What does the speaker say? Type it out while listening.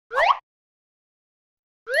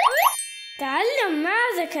تعلم مع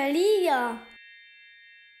زكريا.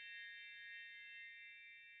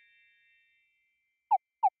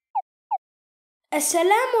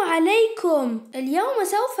 السلام عليكم. اليوم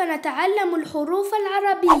سوف نتعلم الحروف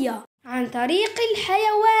العربية عن طريق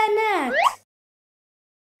الحيوانات.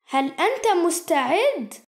 هل أنت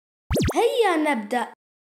مستعد؟ هيا نبدأ.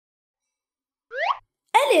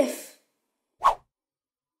 ألف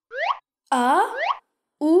أ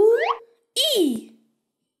أو إي.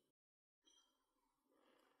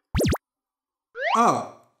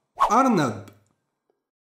 أرنب.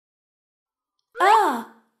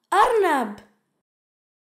 أرنب.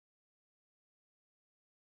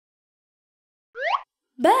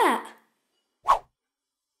 باء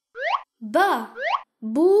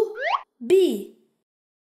بو بي.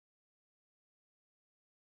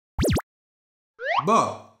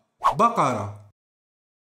 بقرة.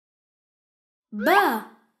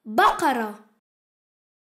 بقرة.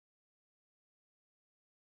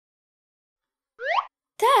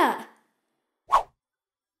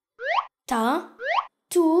 تاء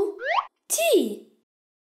تو تي.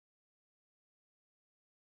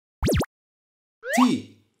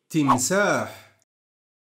 تمساح.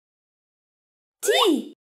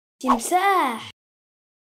 تمساح.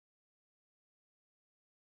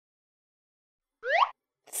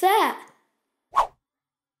 ثاء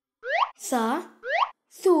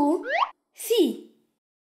ثو ثي.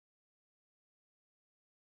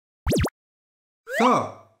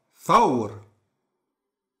 ثور.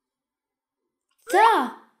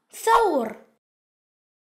 ثور.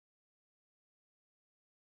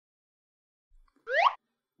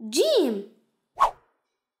 جيم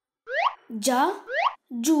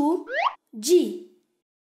جو جي.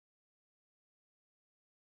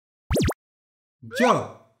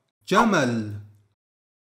 جمل.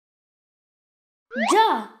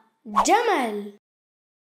 جمل.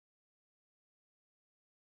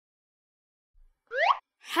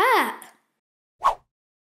 حاء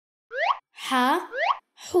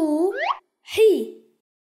حو حي.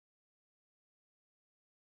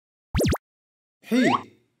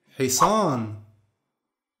 حصان.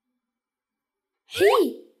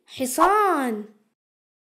 حصان.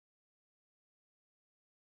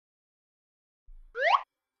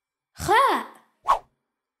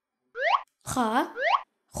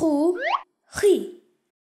 خو خي.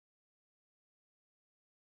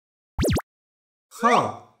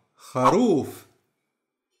 خروف.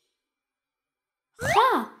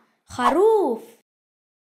 خروف.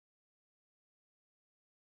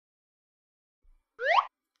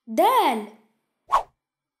 دال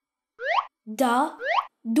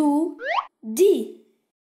دو دي.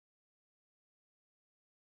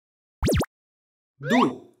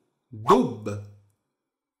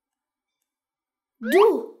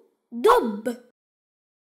 دب.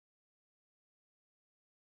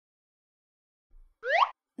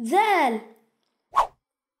 ذال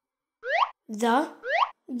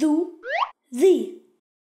ذو ذي.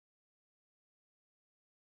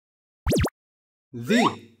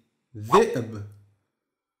 ذئب.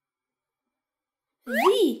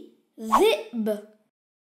 ذئب.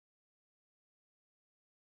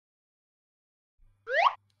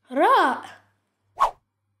 راء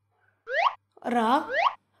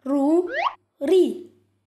رو ري.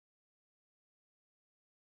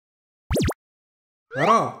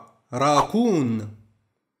 راكون.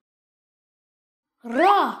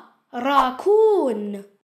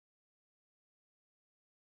 راكون.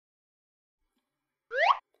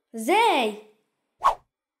 زاي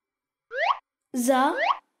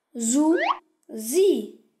زو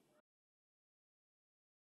زي.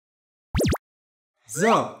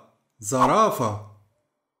 زرافة.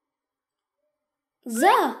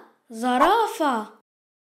 زرافة.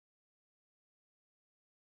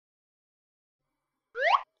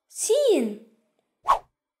 سين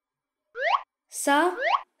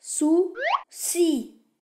سو سي.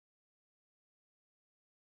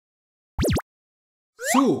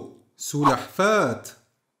 سلحفات.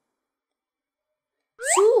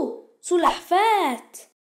 سلحفات.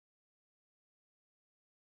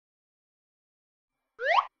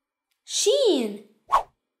 شين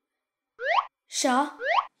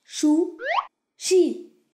شو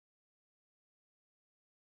شي.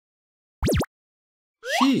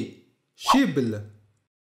 شبل.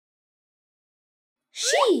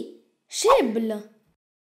 شبل.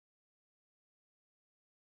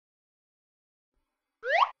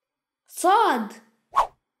 صاد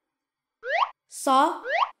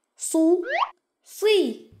صو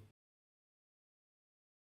صي.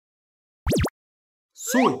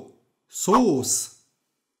 صوص.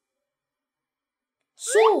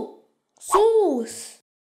 صوص.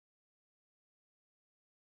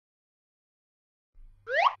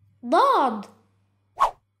 ضاد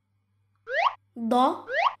ض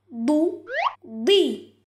ضو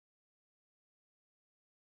ضي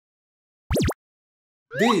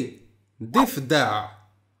دي ضفدع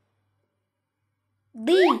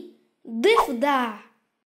ضي ضفدع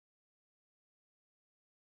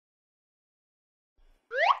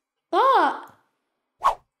طاء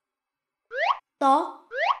ط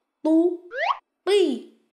طو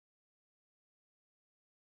طي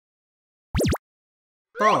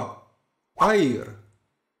طا طير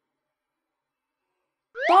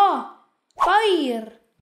طا طير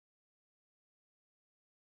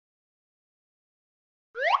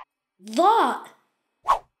ظاء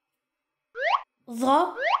ظ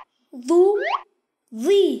ظو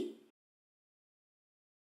ظي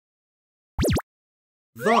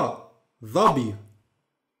ظا ظبي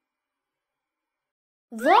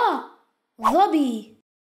ظا ظبي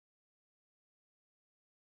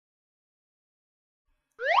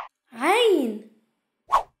عين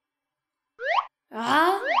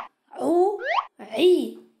ع عو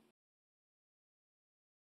عي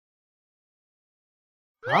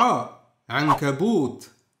ع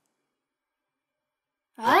عنكبوت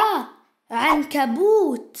ع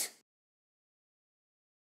عنكبوت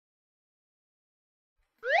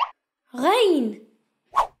غين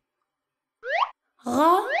غ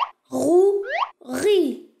غو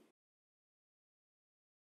غي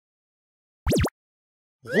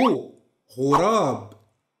غو غراب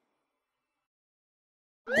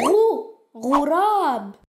غو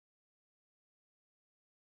غراب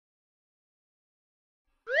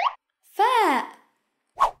فاء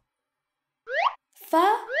ف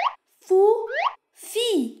فو في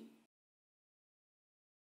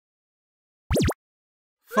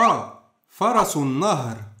فا فرس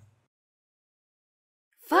النهر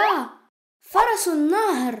فا فرس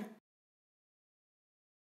النهر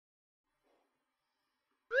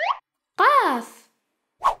قاف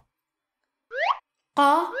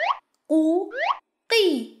قا قو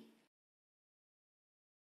قي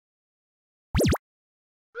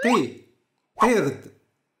قي قرد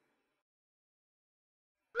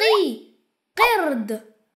قي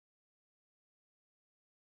قرد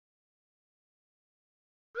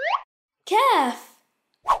كاف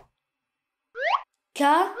ك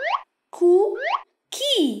كو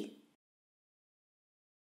كي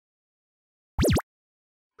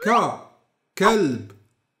كا كلب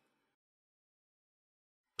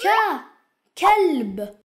ك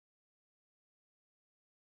كلب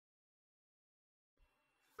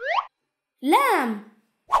لام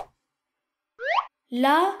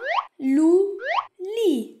لا لو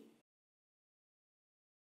لي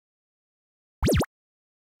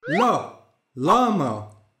لا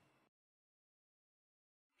لاما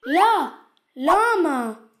لا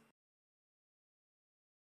لاما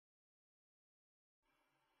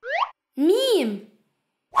ميم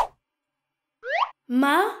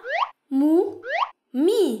ما مو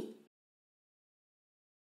مي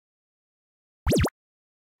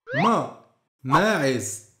ما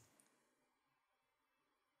ماعز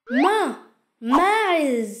ما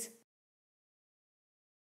ماعز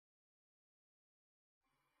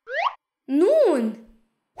نون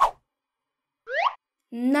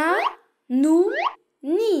نا نو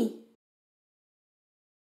ني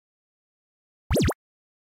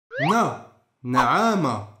نا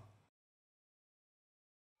نعامة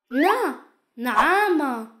نا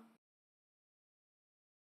نعامة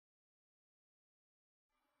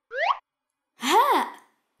هاء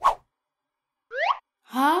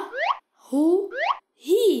ها هو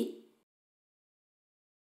هي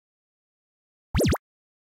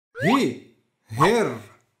هي هر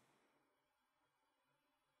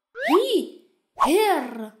هي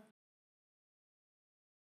هر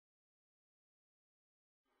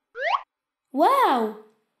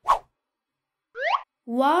واو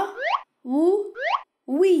و و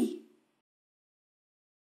وي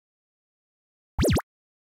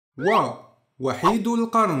وحيد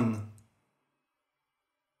القرن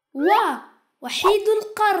وحيد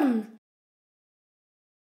القرن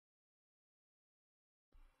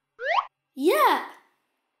ياء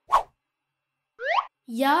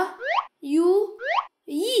يا يو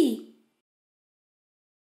يي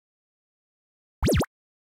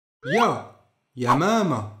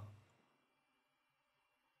يمامة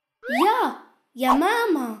يا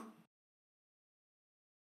ماما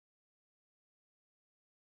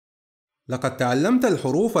لقد تعلمت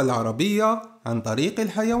الحروف العربية عن طريق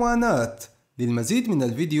الحيوانات. للمزيد من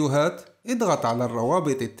الفيديوهات اضغط على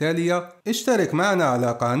الروابط التالية، اشترك معنا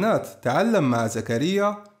على قناة تعلم مع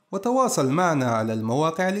زكريا، وتواصل معنا على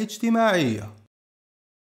المواقع الاجتماعية.